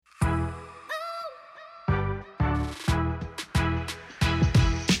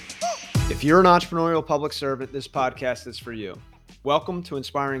If you're an entrepreneurial public servant, this podcast is for you. Welcome to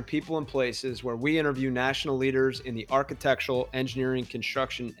Inspiring People and Places, where we interview national leaders in the architectural, engineering,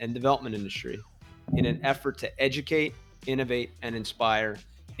 construction, and development industry in an effort to educate, innovate, and inspire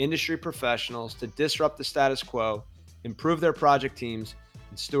industry professionals to disrupt the status quo, improve their project teams,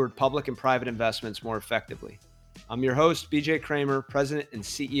 and steward public and private investments more effectively. I'm your host, BJ Kramer, President and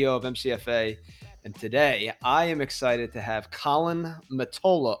CEO of MCFA, and today I am excited to have Colin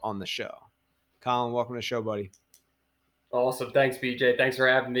Mottola on the show. Colin, welcome to the show, buddy. Awesome. Thanks, BJ. Thanks for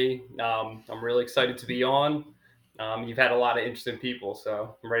having me. I'm really excited to be on. You've had a lot of interesting people,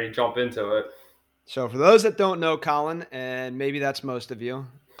 so I'm ready to jump into it. So for those that don't know Colin, and maybe that's most of you,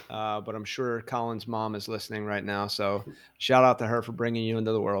 but I'm sure Colin's mom is listening right now, so shout out to her for bringing you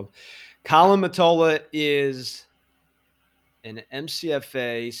into the world. Colin Mottola is an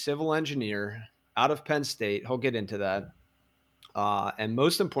MCFA civil engineer out of Penn State. He'll get into that. And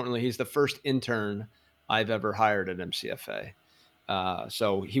most importantly, he's the first intern I've ever hired at MCFA.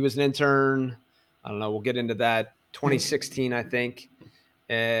 So he was an intern, I don't know, we'll get into that, 2016, I think,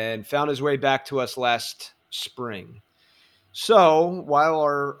 and found his way back to us last spring. So while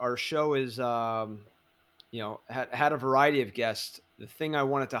our show is, had a variety of guests, the thing I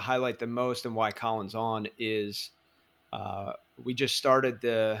wanted to highlight the most and why Colin's on is we just started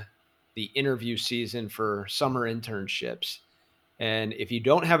the interview season for summer internships. And if you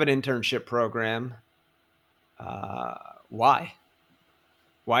don't have an internship program, why?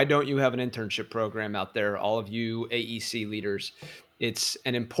 Why don't you have an internship program out there, all of you AEC leaders? It's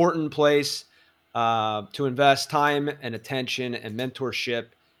an important place to invest time and attention and mentorship.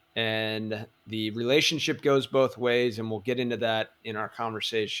 And the relationship goes both ways. And we'll get into that in our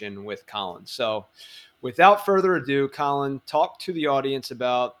conversation with Colin. So without further ado, Colin, talk to the audience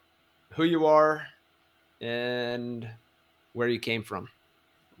about who you are and where you came from.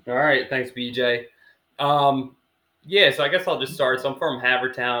 All right. Thanks, BJ. So I guess I'll just start. So I'm from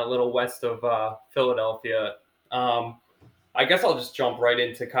Havertown, a little west of Philadelphia. I guess I'll just jump right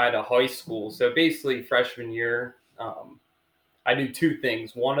into kind of high school. So basically freshman year, I knew two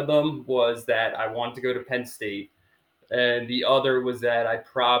things. One of them was that I wanted to go to Penn State, and the other was that I'd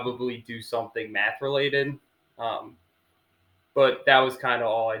probably do something math related. But that was kind of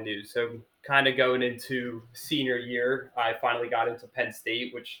all I knew. So kind of going into senior year, I finally got into Penn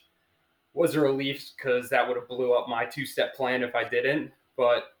State, which was a relief because that would have blew up my two-step plan if I didn't.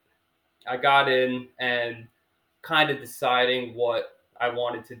 But I got in and kind of deciding what I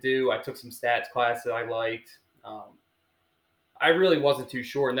wanted to do. I took some stats classes I liked. I really wasn't too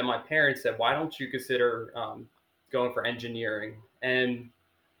sure. And then my parents said, why don't you consider going for engineering? And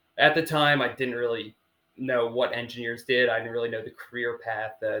at the time, I didn't really know what engineers did. I didn't really know the career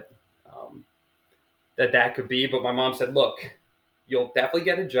path that could be. But my mom said, look, you'll definitely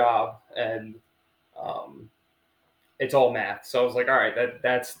get a job, and it's all math. So I was like, all right,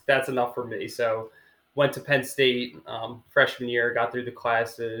 that's enough for me. So went to Penn State freshman year, got through the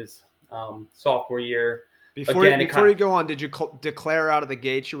classes. Sophomore year. Before you go on, did you declare out of the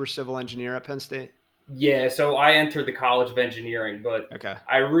gates you were civil engineer at Penn State? Yeah, so I entered the College of Engineering, but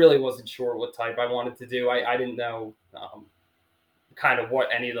I really wasn't sure what type I wanted to do. I didn't know kind of what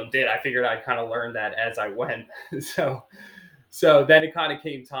any of them did. I figured I'd kind of learn that as I went. So then it kind of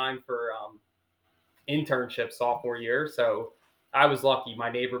came time for internship sophomore year. So I was lucky. My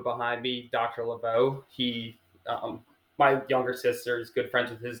neighbor behind me, Dr. Laveau, he, my younger sister is good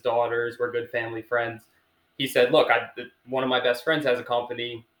friends with his daughters. We're good family friends. He said, look, one of my best friends has a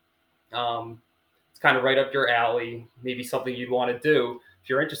company. It's kind of right up your alley, maybe something you'd want to do. If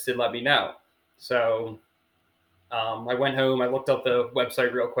you're interested, let me know. So I went home, I looked up the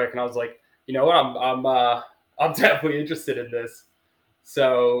website real quick, and I was like, you know what, I'm definitely interested in this.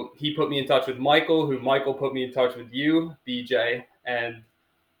 So he put me in touch with Michael, who Michael put me in touch with you, BJ, and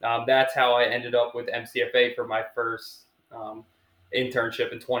that's how I ended up with MCFA for my first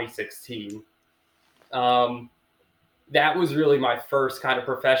internship in 2016. That was really my first kind of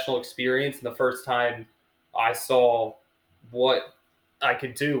professional experience, and the first time I saw what I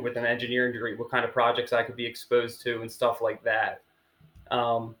could do with an engineering degree, what kind of projects I could be exposed to and stuff like that.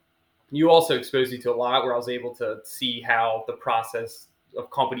 You also exposed me to a lot where I was able to see how the process of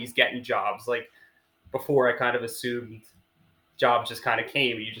companies getting jobs, like before I kind of assumed jobs just kind of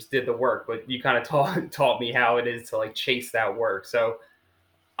came, you just did the work, but you kind of taught me how it is to like chase that work. So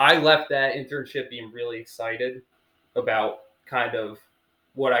I left that internship being really excited about kind of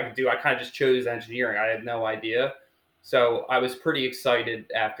what I could do. I kind of just chose engineering. I had no idea. So I was pretty excited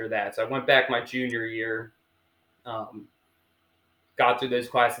after that. So I went back my junior year, got through those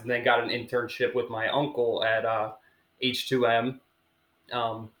classes, and then got an internship with my uncle at H2M.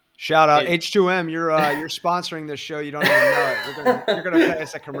 Shout out H2M. You're sponsoring this show. You don't even know it. You're gonna pay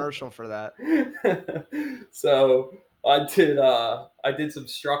us a commercial for that. So I did some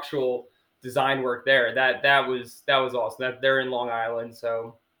structural design work there. That was awesome. They're in Long Island,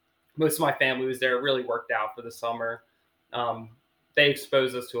 so most of my family was there. It really worked out for the summer. They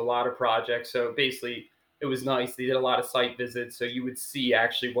exposed us to a lot of projects. So basically, it was nice. They did a lot of site visits, so you would see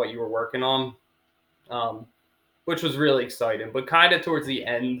actually what you were working on, which was really exciting. But kind of towards the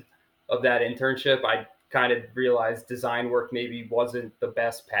end of that internship, I kind of realized design work maybe wasn't the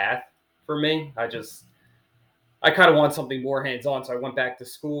best path for me. I kind of want something more hands-on. So I went back to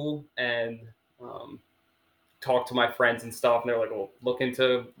school and talked to my friends and stuff. And they're like, well, look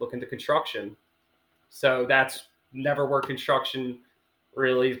into construction. So that's never worked construction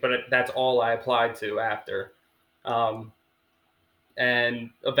really, but that's all I applied to after. And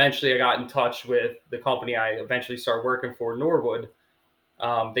eventually I got in touch with the company I eventually started working for, Norwood.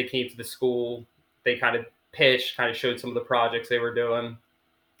 They came to the school. They kind of pitched, kind of showed some of the projects they were doing.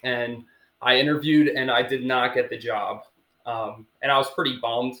 And I interviewed and I did not get the job. And I was pretty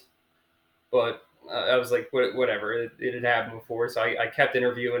bummed, but I was like, whatever, it had happened before. So I kept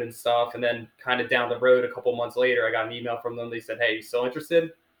interviewing and stuff. And then kind of down the road, a couple months later, I got an email from them. They said, hey, you still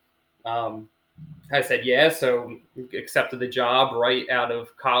interested? I said, yeah. So accepted the job right out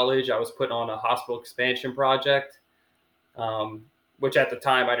of college. I was put on a hospital expansion project, which at the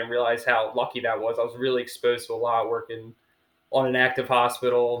time I didn't realize how lucky that was. I was really exposed to a lot, working on an active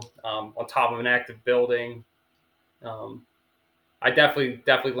hospital, on top of an active building. I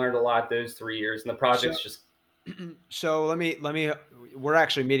definitely learned a lot those 3 years, and the project's So let me. We're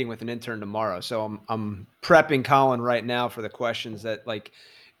actually meeting with an intern tomorrow, so I'm prepping Colin right now for the questions that like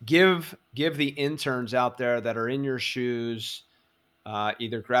give the interns out there that are in your shoes,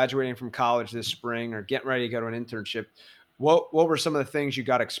 either graduating from college this spring or getting ready to go to an internship. What were some of the things you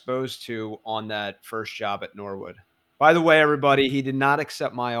got exposed to on that first job at Norwood? By the way, everybody, he did not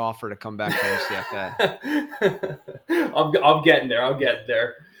accept my offer to come back to NCFA. I'm getting there. I'll get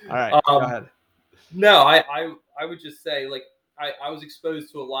there. All right, go ahead. No, I would just say, like, I was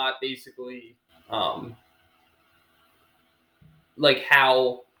exposed to a lot, basically, like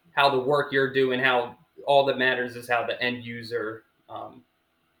how the work you're doing, how all that matters is how the end user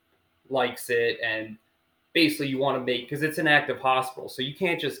likes it, and basically you want to make, because it's an active hospital, so you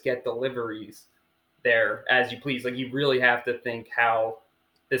can't just get deliveries there as you please. Like, you really have to think how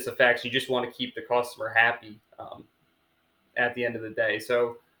this affects. You just want to keep the customer happy at the end of the day.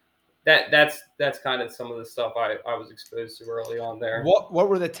 So that's kind of some of the stuff I was exposed to early on there. What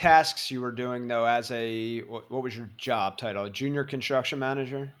were the tasks you were doing though? As what was your job title? Junior construction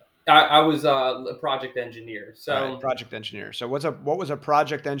manager? I was a project engineer. So right, project engineer. So what was a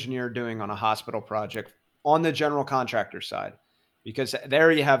project engineer doing on a hospital project on the general contractor side? Because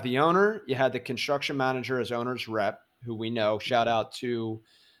there you have the owner, you had the construction manager as owner's rep, who we know. Shout out to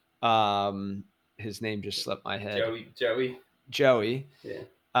his name just slipped my head. Joey. Yeah.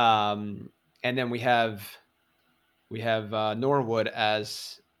 And then we have Norwood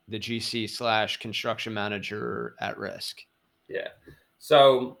as the GC / construction manager at risk. Yeah.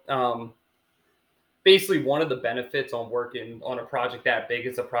 So basically, one of the benefits on working on a project that big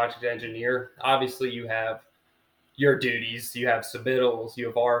as a project engineer, obviously you have your duties, you have submittals, you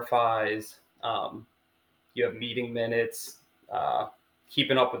have RFIs, you have meeting minutes,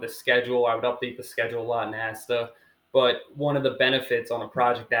 keeping up with the schedule. I would update the schedule a lot in ASTA. But one of the benefits on a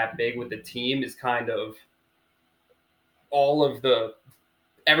project that big with the team is kind of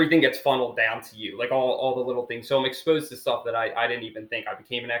everything ggets funneled down to you, like all the little things. So I'm exposed to stuff that I didn't even think. I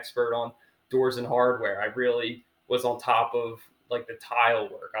became an expert on doors and hardware. I really was on top of like the tile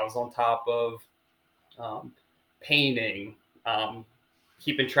work. I was on top of painting,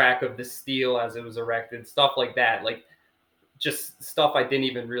 keeping track of the steel as it was erected, stuff like that. Like just stuff I didn't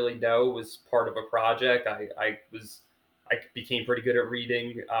even really know was part of a project. I became pretty good at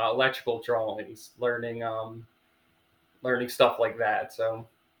reading electrical drawings, learning stuff like that. So,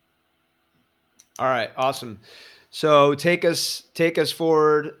 all right, awesome. So take us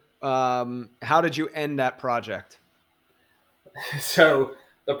forward. How did you end that project? So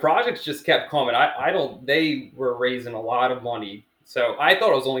the projects just kept coming. They were raising a lot of money. So I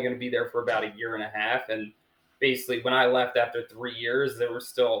thought I was only going to be there for about a year and a half. And basically when I left after 3 years, there were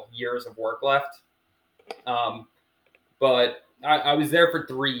still years of work left. But I was there for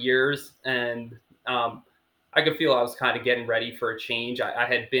 3 years, and I could feel I was kind of getting ready for a change. I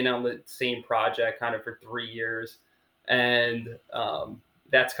had been on the same project kind of for 3 years. And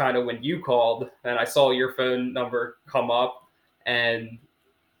that's kind of when you called, and I saw your phone number come up, and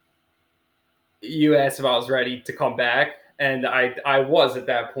you asked if I was ready to come back. And I was at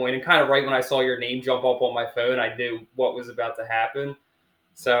that point, and kind of right when I saw your name jump up on my phone, I knew what was about to happen.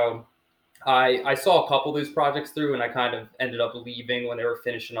 So I saw a couple of these projects through, and I kind of ended up leaving when they were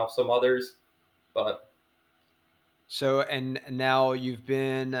finishing up some others. But so, and now you've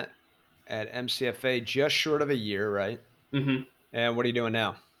been at MCFA just short of a year, right? Mm-hmm. And what are you doing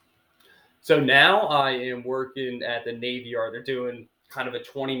now? So now I am working at the Navy Yard. They're doing kind of a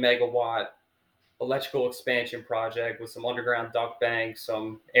 20 megawatt electrical expansion project with some underground duct banks,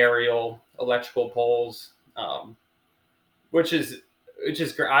 some aerial electrical poles, which is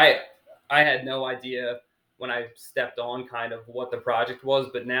great. I had no idea when I stepped on kind of what the project was,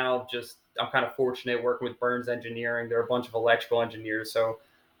 but now just I'm kind of fortunate working with Burns Engineering. They're a bunch of electrical engineers, so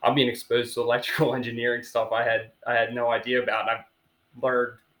I'm being exposed to electrical engineering stuff I had no idea about. And I've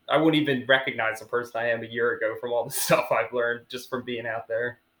learned I wouldn't even recognize the person I am a year ago from all the stuff I've learned just from being out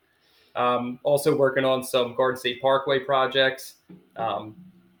there. Also working on some Garden State Parkway projects,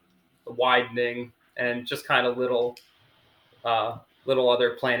 widening, and just kind of little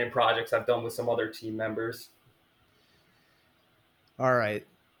other planning projects I've done with some other team members. All right.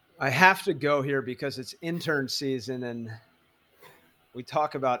 I have to go here because it's intern season and we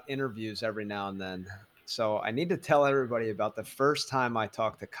talk about interviews every now and then. So I need to tell everybody about the first time I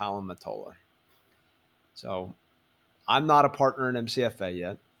talked to Colin Mottola. So I'm not a partner in MCFA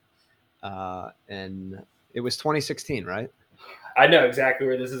yet. And it was 2016, right? I know exactly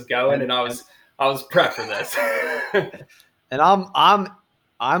where this is going, and I was prepped for this. And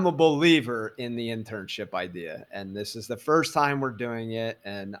I'm a believer in the internship idea, and this is the first time we're doing it.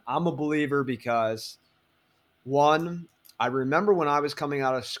 And I'm a believer because, one, I remember when I was coming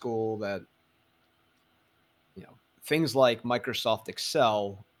out of school that, things like Microsoft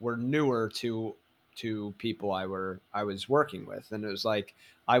Excel were newer to people I was working with, and it was like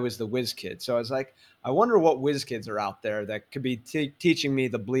I was the whiz kid. So I was like, I wonder what whiz kids are out there that could be teaching me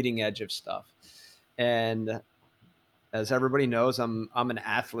the bleeding edge of stuff. And as everybody knows, I'm an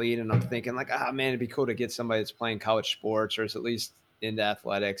athlete, and I'm thinking like, man, it'd be cool to get somebody that's playing college sports or is at least into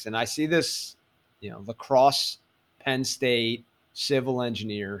athletics. And I see this, lacrosse, Penn State civil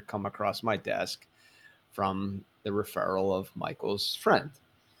engineer come across my desk from the referral of Michael's friend.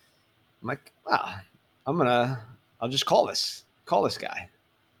 I'm like, wow, I'll just call this guy,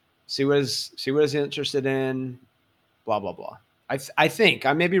 see what he's interested in, blah blah blah. I think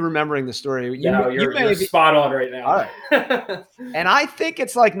I may be remembering the story. You're spot on right now. All right. And I think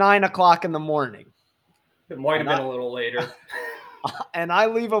it's like 9 o'clock in the morning. It might have been a little later. And I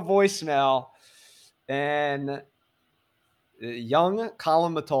leave a voicemail, and young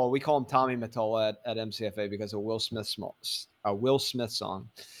Colin Mottola, we call him Tommy Mottola at MCFA because of Will Smith song.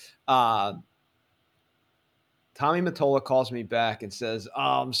 Tommy Mottola calls me back and says,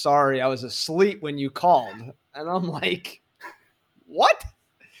 "Oh, I'm sorry, I was asleep when you called." And I'm like, what?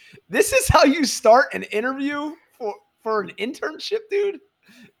 This is how you start an interview for an internship, dude?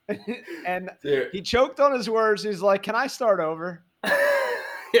 And dude, he choked on his words. He's like, "Can I start over?"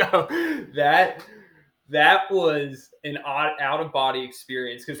 That was an out of body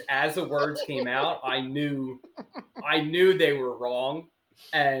experience, because as the words came out, I knew they were wrong.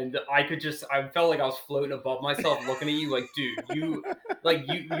 And I felt like I was floating above myself, looking at you like, dude, you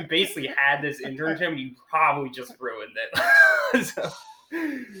basically had this internship and you probably just ruined it. So,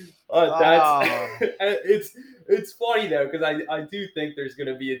 it's funny though, because I do think there's going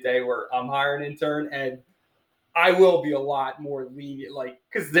to be a day where I'm hiring an intern, and I will be a lot more lenient,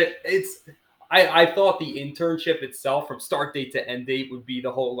 because I thought the internship itself from start date to end date would be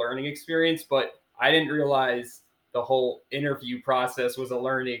the whole learning experience, but I didn't realize the whole interview process was a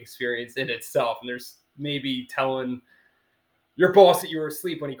learning experience in itself. And there's maybe telling your boss that you were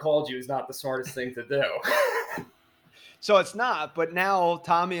asleep when he called you is not the smartest thing to do. So it's not, but now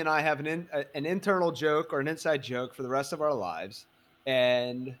Tommy and I have an internal joke or an inside joke for the rest of our lives.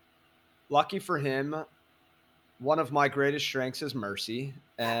 And lucky for him, one of my greatest strengths is mercy.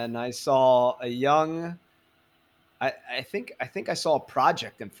 And I saw a young, I think I saw a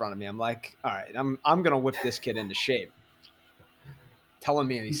project in front of me. I'm like, all right, I'm going to whip this kid into shape. Telling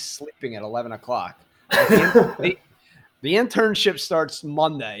me he's sleeping at 11 o'clock. The internship starts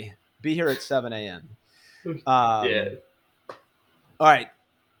Monday. Be here at 7 a.m. Yeah. All right.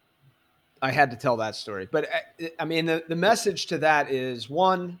 I had to tell that story. But I mean, the message to that is,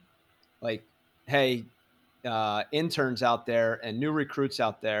 one, like, hey, interns out there and new recruits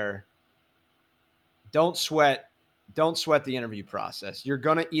out there, don't sweat the interview process. You're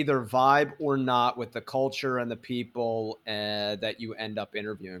going to either vibe or not with the culture and the people that you end up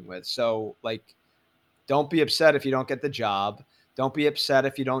interviewing with. So, like, don't be upset if you don't get the job. Don't be upset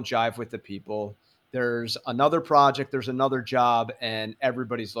if you don't jive with the people. there's another project, there's another job, and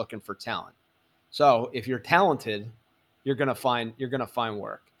everybody's looking for talent. So if you're talented, you're gonna find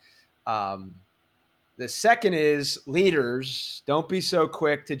work. The second is leaders. Don't be so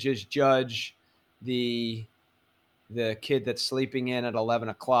quick to just judge the kid that's sleeping in at 11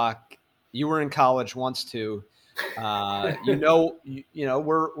 o'clock. You were in college once too. We're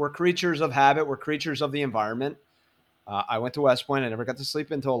creatures of habit. We're creatures of the environment. I went to West Point. I never got to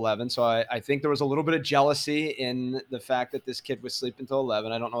sleep until 11. So I think there was a little bit of jealousy in the fact that this kid was sleeping until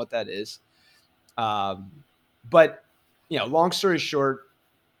 11. I don't know what that is. But, long story short,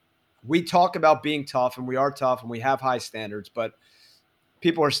 we talk about being tough, and we are tough, and we have high standards, but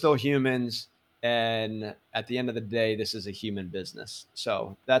people are still humans. And at the end of the day, this is a human business.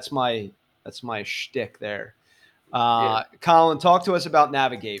 So that's my shtick there. Colin, talk to us about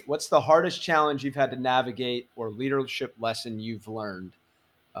Navigate. What's the hardest challenge you've had to navigate or leadership lesson you've learned?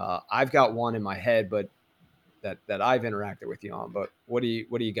 I've got one in my head, but that I've interacted with you on. But what do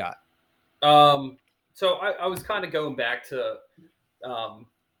you got? So I was kind of going back to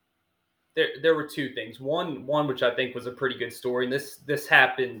there were two things. One which I think was a pretty good story, and this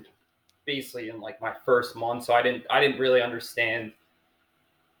happened basically in like my first month, so I didn't really understand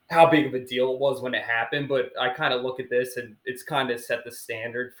how big of a deal it was when it happened, but I kind of look at this and it's kind of set the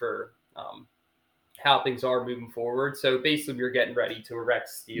standard for how things are moving forward. So basically we were getting ready to erect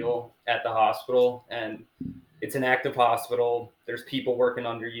steel at the hospital, and it's an active hospital. There's people working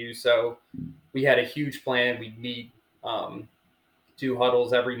under you. So we had a huge plan. We'd meet, do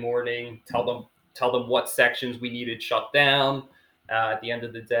huddles every morning, tell them what sections we needed shut down. At the end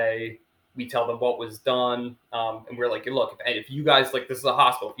of the day, we tell them what was done. And we're like, look, if you guys, like, this is a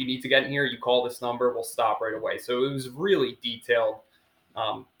hospital, if you need to get in here, you call this number, we'll stop right away. So it was really detailed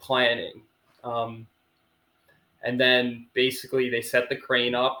planning. And then basically they set the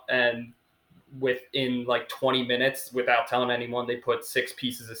crane up, and within like 20 minutes, without telling anyone, they put 6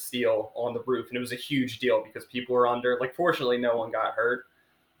 pieces of steel on the roof. And it was a huge deal because people were under. Like, fortunately, no one got hurt.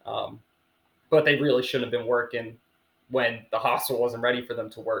 But they really shouldn't have been working when the hospital wasn't ready for them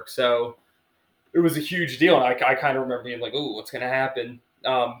to work. So it was a huge deal. And I kind of remember being like, oh, what's going to happen?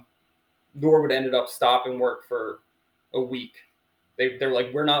 Norwood ended up stopping work for a week. They're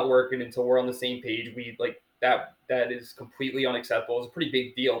like, we're not working until we're on the same page. We like that is completely unacceptable. It was a pretty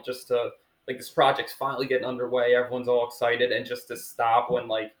big deal just to, like, this project's finally getting underway. Everyone's all excited, and just to stop when,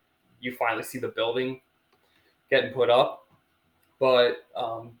 like, you finally see the building getting put up. But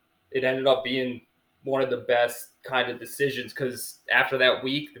it ended up being one of the best kind of decisions, because after that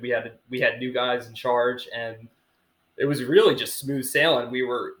week we had new guys in charge, and it was really just smooth sailing. We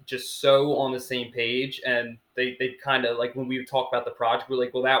were just so on the same page, and they kind of, like, when we talk about the project, we're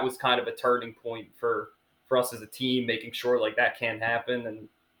like, well, that was kind of a turning point for us as a team, making sure like that can't happen.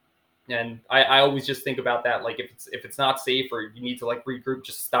 And I always just think about that, like, if it's not safe or you need to like regroup,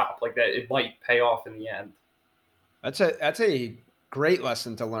 just stop. Like, that it might pay off in the end. That's a great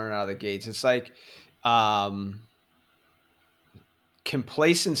lesson to learn out of the gates. It's like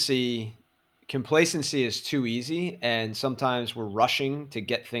complacency is too easy, and sometimes we're rushing to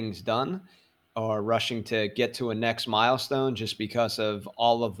get things done or rushing to get to a next milestone just because of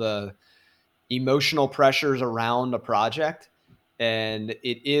all of the emotional pressures around a project. And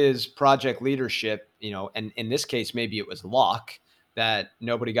it is project leadership, and in this case, maybe it was luck that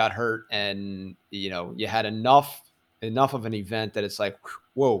nobody got hurt, and you had enough of an event that it's like,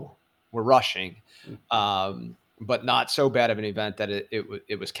 whoa, we're rushing, but not so bad of an event that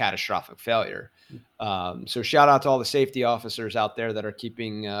it was catastrophic failure. So shout out to all the safety officers out there that are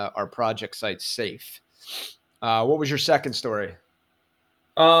keeping our project sites safe. What was your second story?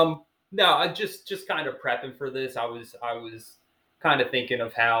 No, I just kind of prepping for this. I was kind of thinking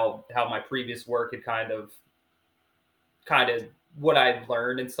of how my previous work had kind of what I'd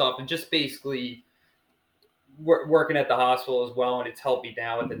learned and stuff, and just basically working at the hospital as well. And it's helped me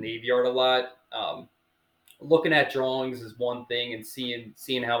down at the Navy Yard a lot. Looking at drawings is one thing, and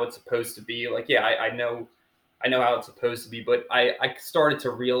seeing how it's supposed to be. Like, yeah, I know how it's supposed to be, but I started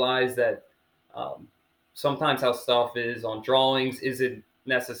to realize that sometimes how stuff is on drawings isn't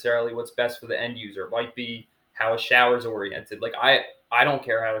necessarily what's best for the end user. It might be how a shower's oriented. Like, I don't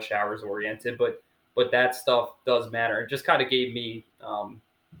care how a shower's oriented, but that stuff does matter. It just kind of gave me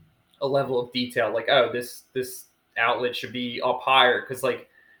a level of detail. Like, oh, this outlet should be up higher, because, like,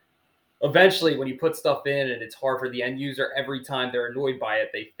 eventually when you put stuff in and it's hard for the end user, every time they're annoyed by it,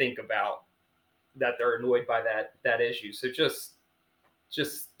 they think about that they're annoyed by that issue. So just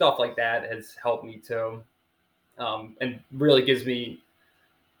stuff like that has helped me too, and really gives me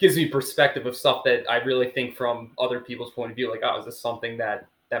perspective of stuff that I really think from other people's point of view. Like, oh, is this something that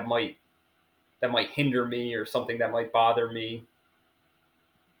might that might hinder me or something that might bother me.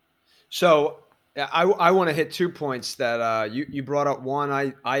 So I want to hit 2 points that you brought up. One,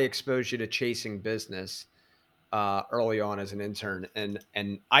 I exposed you to chasing business early on as an intern,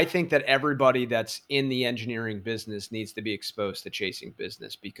 and I think that everybody that's in the engineering business needs to be exposed to chasing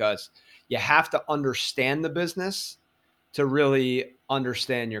business, because you have to understand the business to really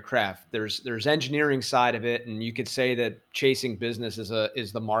understand your craft. There's engineering side of it, and you could say that chasing business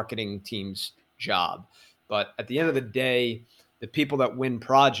is the marketing team's job. But at the end of the day, the people that win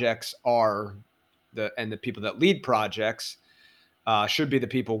projects are the people that lead projects should be the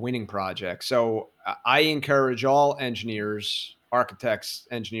people winning projects. So I encourage all engineers, architects,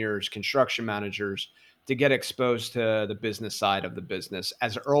 engineers, construction managers to get exposed to the business side of the business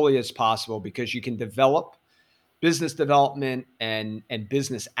as early as possible, because you can develop business development and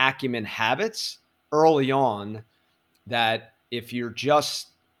business acumen habits early on that if you're just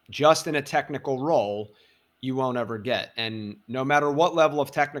in a technical role, you won't ever get. And no matter what level of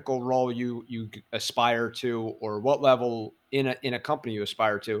technical role you aspire to, or what level in a company you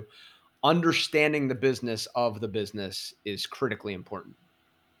aspire to, understanding the business of the business is critically important.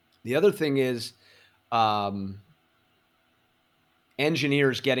 The other thing is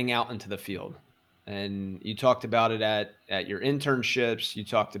engineers getting out into the field. And you talked about it at your internships. You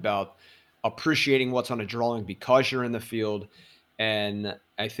talked about appreciating what's on a drawing because you're in the field. And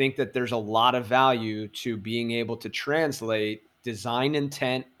I think that there's a lot of value to being able to translate design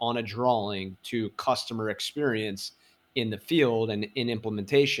intent on a drawing to customer experience in the field and in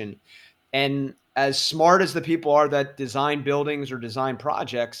implementation. And as smart as the people are that design buildings or design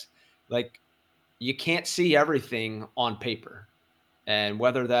projects, like, you can't see everything on paper. And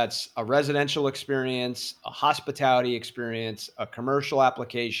whether that's a residential experience, a hospitality experience, a commercial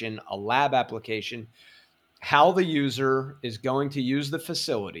application, a lab application, how the user is going to use the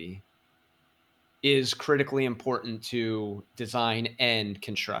facility is critically important to design and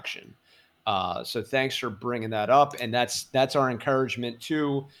construction. So thanks for bringing that up. And that's our encouragement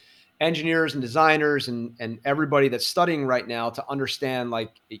to engineers and designers and everybody that's studying right now, to understand,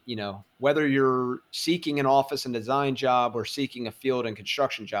 like, whether you're seeking an office and design job or seeking a field and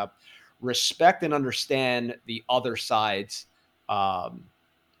construction job, respect and understand the other side's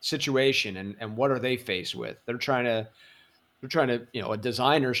situation and what are they faced with. They're trying to, a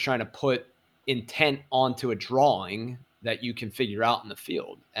designer's trying to put intent onto a drawing that you can figure out in the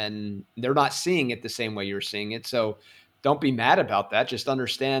field, and they're not seeing it the same way you're seeing it. So don't be mad about that. Just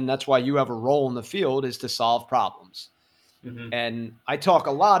understand that's why you have a role in the field, is to solve problems. Mm-hmm. And I talk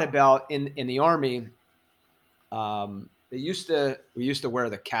a lot about in the Army. We used to wear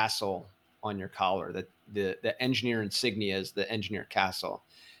the castle on your collar. The engineer insignia is the engineer castle.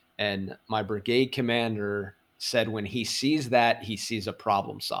 And my brigade commander said when he sees that, he sees a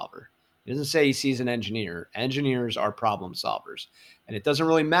problem solver. He doesn't say he sees an engineer. Engineers are problem solvers. And it doesn't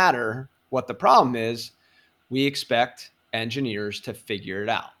really matter what the problem is. We expect engineers to figure it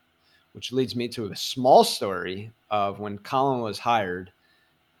out, which leads me to a small story of when Colin was hired.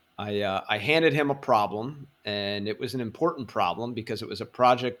 I handed him a problem, and it was an important problem because it was a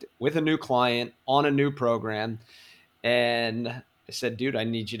project with a new client on a new program. And I said, dude, I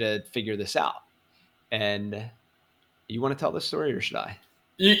need you to figure this out. And you want to tell this story, or should I?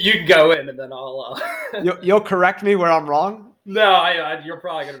 You can go in, and then I'll. You'll correct me where I'm wrong? No, you're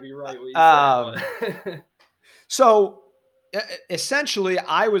probably going to be right. So essentially,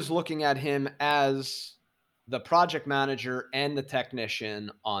 I was looking at him as the project manager and the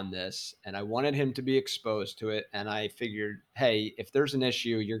technician on this, and I wanted him to be exposed to it. And I figured, hey, if there's an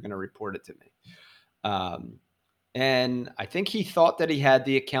issue, you're going to report it to me. And I think he thought that he had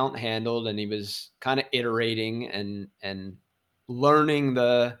the account handled, and he was kind of iterating and learning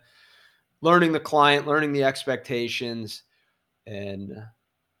the client, learning the expectations. And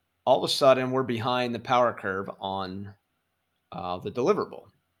all of a sudden, we're behind the power curve on the deliverable.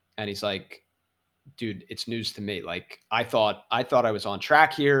 And he's like, dude, it's news to me. Like, I thought I was on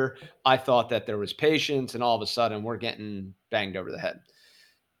track here. I thought that there was patience, and all of a sudden we're getting banged over the head.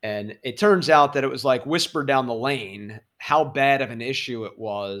 And it turns out that it was like whispered down the lane how bad of an issue it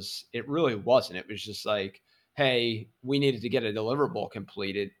was. It really wasn't. It was just like, hey, we needed to get a deliverable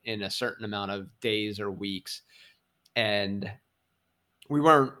completed in a certain amount of days or weeks. And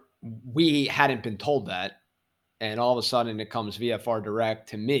we hadn't been told that. And all of a sudden it comes VFR direct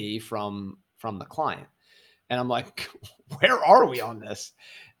to me from the client. And I'm like, where are we on this?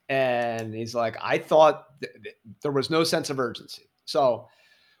 And he's like, I thought there was no sense of urgency. So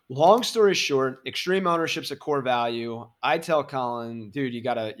long story short, extreme ownership's a core value. I tell Colin, dude, you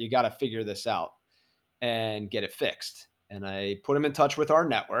gotta figure this out and get it fixed. And I put him in touch with our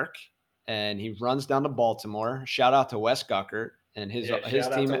network. and he runs down to Baltimore. Shout out to Wes Guckert and his team.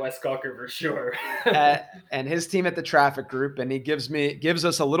 Shout out to Wes Guckert for sure. And his team at the Traffic Group, and he gives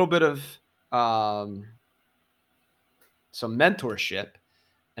us a little bit of some mentorship.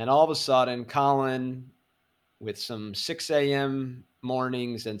 And all of a sudden, Colin, with some 6 a.m.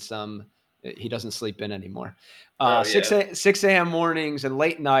 mornings and some, he doesn't sleep in anymore. 6 a.m. mornings and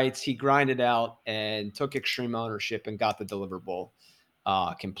late nights, he grinded out and took extreme ownership and got the deliverable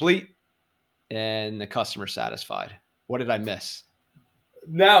complete and the customer satisfied. What did I miss?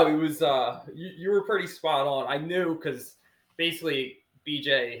 No, it was you were pretty spot on. I knew because basically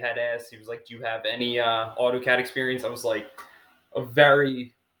BJ had asked, he was like, do you have any AutoCAD experience? I was like,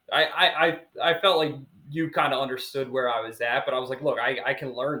 I felt like you kind of understood where I was at, but I was like, look, I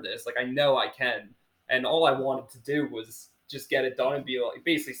can learn this. Like, I know I can. And all I wanted to do was just get it done and be like,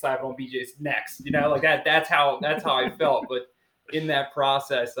 basically slap it on BJ's next, like that. That's how I felt. But in that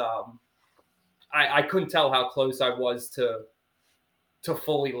process, I couldn't tell how close I was to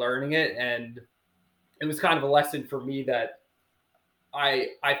fully learning it. And it was kind of a lesson for me that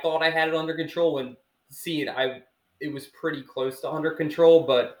I thought I had it under control, and seeing it was pretty close to under control,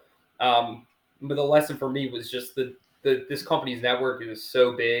 but the lesson for me was just this company's network is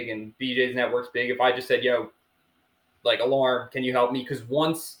so big and BJ's network's big. If I just said, yo, like, Alarm, can you help me? Because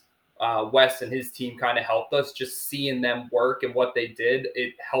once Wes and his team kind of helped us, just seeing them work and what they did,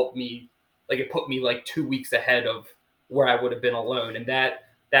 it helped me, like, it put me like 2 weeks ahead of where I would have been alone. And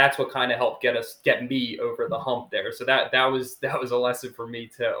that's what kind of helped get me over the hump there. So that was a lesson for me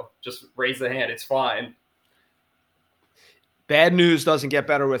too. Just raise the hand. It's fine. Bad news doesn't get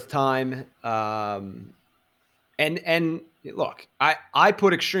better with time. And look, I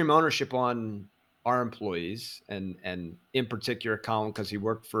put extreme ownership on our employees and in particular Colin, because he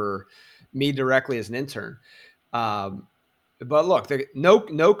worked for me directly as an intern. But look,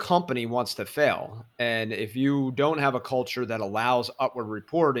 no company wants to fail. And if you don't have a culture that allows upward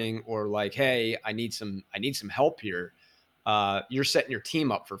reporting, or like, hey, I need some help here, you're setting your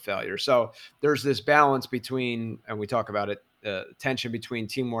team up for failure. So there's this balance between, and we talk about it, tension between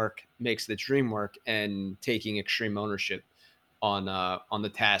teamwork makes the dream work and taking extreme ownership on the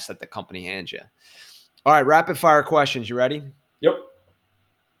task that the company hands you. All right, rapid fire questions. You ready? Yep.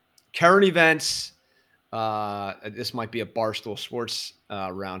 Current events. This might be a Barstool Sports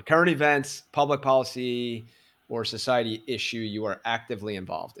round. Current events, public policy, or society issue you are actively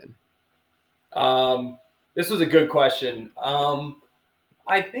involved in. This was a good question.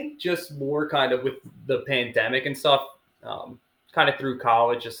 I think just more kind of with the pandemic and stuff, kind of through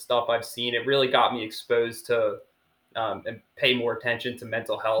college, just stuff I've seen, it really got me exposed to and pay more attention to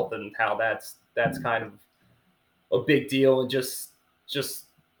mental health and how that's kind of a big deal, and just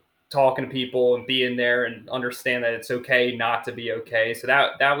talking to people and being there and understand that it's okay not to be okay. So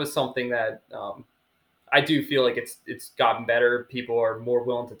that was something that I do feel like it's gotten better. People are more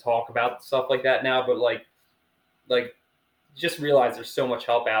willing to talk about stuff like that now, but like just realize there's so much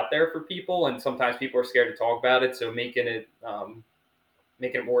help out there for people, and sometimes people are scared to talk about it. So making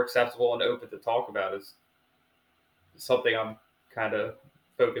it more acceptable and open to talk about is something I'm kind of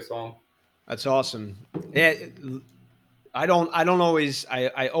focused on. That's awesome. Yeah. I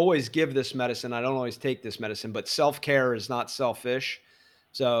always give this medicine. I don't always take this medicine, but self-care is not selfish.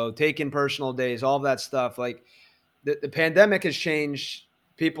 So taking personal days, all that stuff, like the pandemic has changed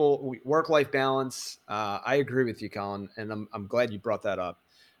people, work-life balance. I agree with you, Colin, and I'm glad you brought that up.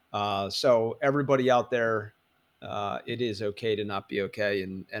 So everybody out there, it is okay to not be okay,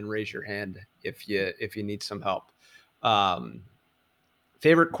 and raise your hand if you need some help.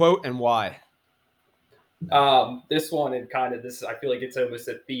 Favorite quote and why? This one, and kind of this, I feel like it's almost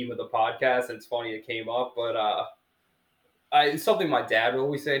a theme of the podcast. It's funny it came up, but it's something my dad would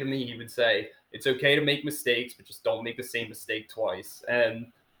always say to me. He would say, it's okay to make mistakes, but just don't make the same mistake twice.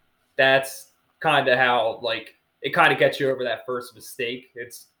 And that's kind of how, like, it kind of gets you over that first mistake.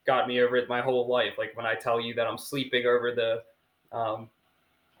 It's got me over it my whole life. Like when I tell you that I'm sleeping over the on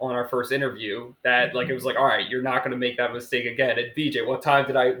our first interview, that like it was like, all right, you're not going to make that mistake again. And BJ, what time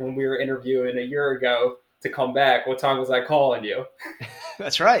did when we were interviewing a year ago to come back, what time was I calling you?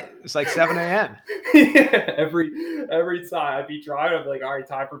 That's right. It's like 7 a.m. Yeah, every time I'd be driving, I'd be like, all right,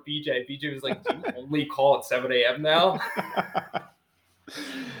 time for BJ. BJ was like, do you only call at 7 a.m. now?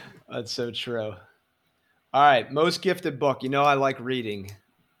 That's so true. All right, most gifted book. I like reading.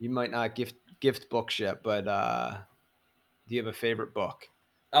 You might not gift books yet, but do you have a favorite book?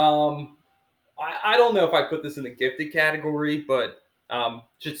 I don't know if I put this in the gifted category, but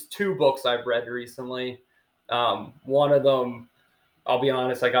just two books I've read recently. One of them I'll be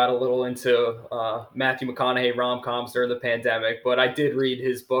honest, I got a little into Matthew McConaughey rom-coms during the pandemic, but I did read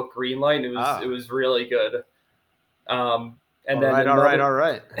his book Greenlight. It was really good. And all then right, all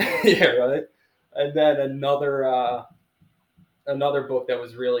right. Yeah, right. And then another book that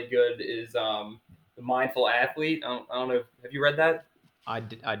was really good is The Mindful Athlete. I don't know. Have you read that? I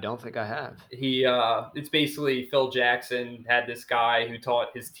don't think I have. It's basically Phil Jackson had this guy who taught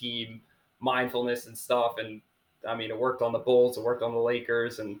his team mindfulness and stuff, and I mean, it worked on the Bulls, it worked on the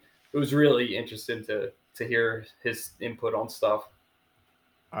Lakers, and it was really interesting to hear his input on stuff.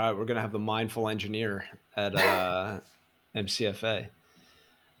 All right, we're gonna have the mindful engineer at MCFA.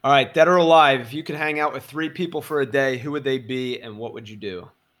 All right, dead or alive, if you could hang out with 3 people for a day, who would they be, and what would you do?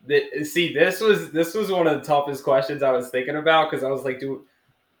 See, this was one of the toughest questions I was thinking about, because I was like,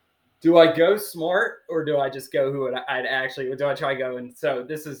 do I go smart, or do I just go who I'd actually? Do I try going? So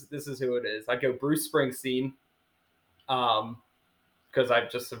this is who it is. I go Bruce Springsteen, because I've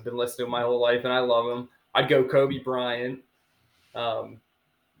just have been listening to him my whole life and I love him. I'd go Kobe Bryant,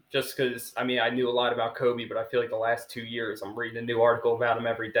 just because I mean I knew a lot about Kobe, but I feel like the last 2 years I'm reading a new article about him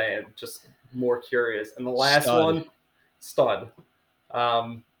every day and just more curious. And the last one, stud.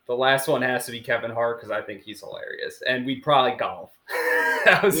 The last one has to be Kevin Hart, because I think he's hilarious, and we'd probably golf.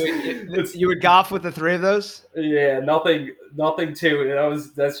 You would golf with the 3 of those? Yeah, nothing too.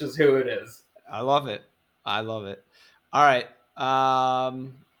 That's just who it is. I love it. All right.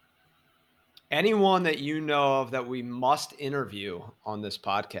 Anyone that you know of that we must interview on this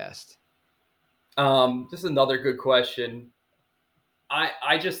podcast? Just another good question.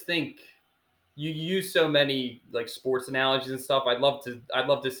 I just think you use so many like sports analogies and stuff. I'd love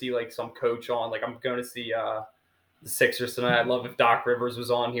to see like some coach on. Like I'm going to see the Sixers tonight. I'd love if Doc Rivers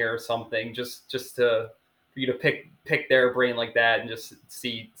was on here or something, just for you to pick their brain like that and just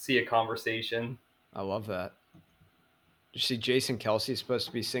see a conversation. I love that. Did you see Jason Kelce is supposed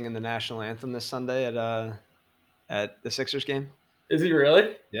to be singing the national anthem this Sunday at the Sixers game? Is he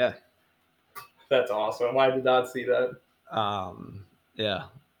really? Yeah. That's awesome. I did not see that. Yeah.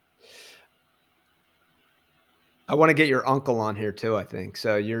 I want to get your uncle on here too, I think.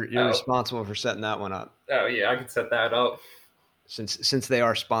 So you're responsible for setting that one up. Oh yeah, I can set that up. Since they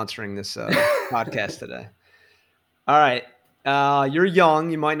are sponsoring this podcast today. All right. You're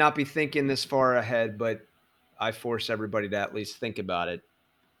young. You might not be thinking this far ahead, but I force everybody to at least think about it.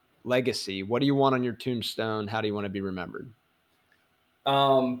 Legacy. What do you want on your tombstone? How do you want to be remembered?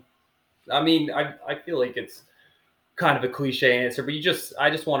 I mean, I feel like it's kind of a cliche answer, but I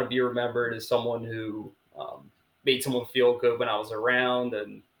just want to be remembered as someone who made someone feel good when I was around,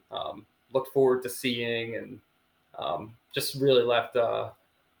 and looked forward to seeing, and just really left a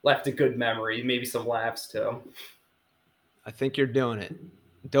good memory, maybe some laughs too. I think you're doing it.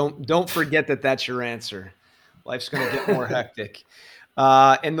 Don't forget that that's your answer. Life's going to get more hectic.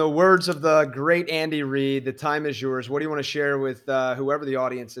 In the words of the great Andy Reid, the time is yours. What do you want to share with whoever the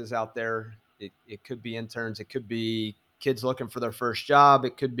audience is out there? It could be interns. It could be kids looking for their first job.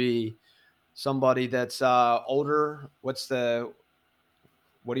 It could be somebody that's older. What do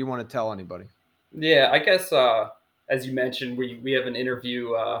you want to tell anybody? Yeah, I guess as you mentioned, we have an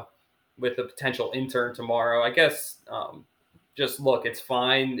interview with a potential intern tomorrow. I guess just look, it's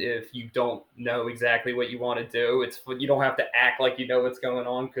fine if you don't know exactly what you want to do. You don't have to act like you know what's going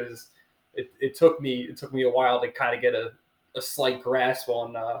on, because it took me a while to kind of get a slight grasp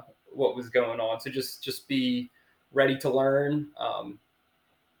on what was going on. So just be ready to learn.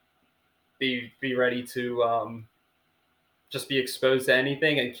 Be ready to just be exposed to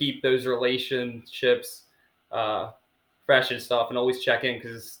anything, and keep those relationships fresh and stuff, and always check in,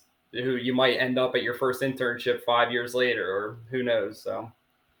 because you might end up at your first internship 5 years later, or who knows. So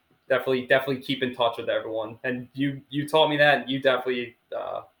definitely keep in touch with everyone. And you taught me that, and you definitely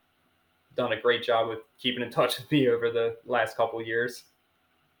done a great job with keeping in touch with me over the last couple of years.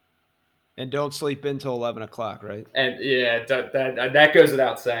 And don't sleep until 11 o'clock, right? And yeah, that goes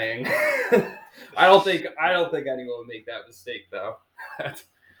without saying. I don't think anyone would make that mistake, though.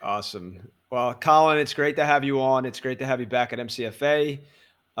 Awesome. Well, Colin, it's great to have you on. It's great to have you back at MCFA.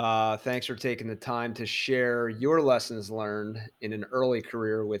 Thanks for taking the time to share your lessons learned in an early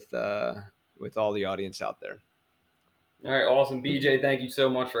career with all the audience out there. All right, awesome. BJ, thank you so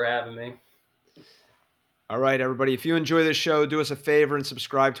much for having me. All right, everybody. If you enjoy this show, do us a favor and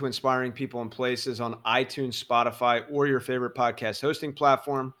subscribe to Inspiring People and Places on iTunes, Spotify, or your favorite podcast hosting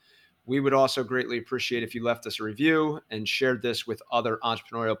platform. We would also greatly appreciate if you left us a review and shared this with other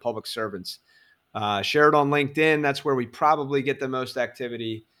entrepreneurial public servants. Share it on LinkedIn. That's where we probably get the most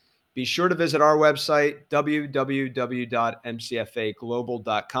activity. Be sure to visit our website,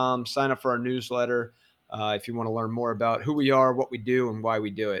 www.mcfaglobal.com. Sign up for our newsletter. if you want to learn more about who we are, what we do, and why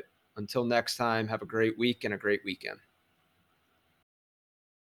we do it. Until next time, have a great week and a great weekend.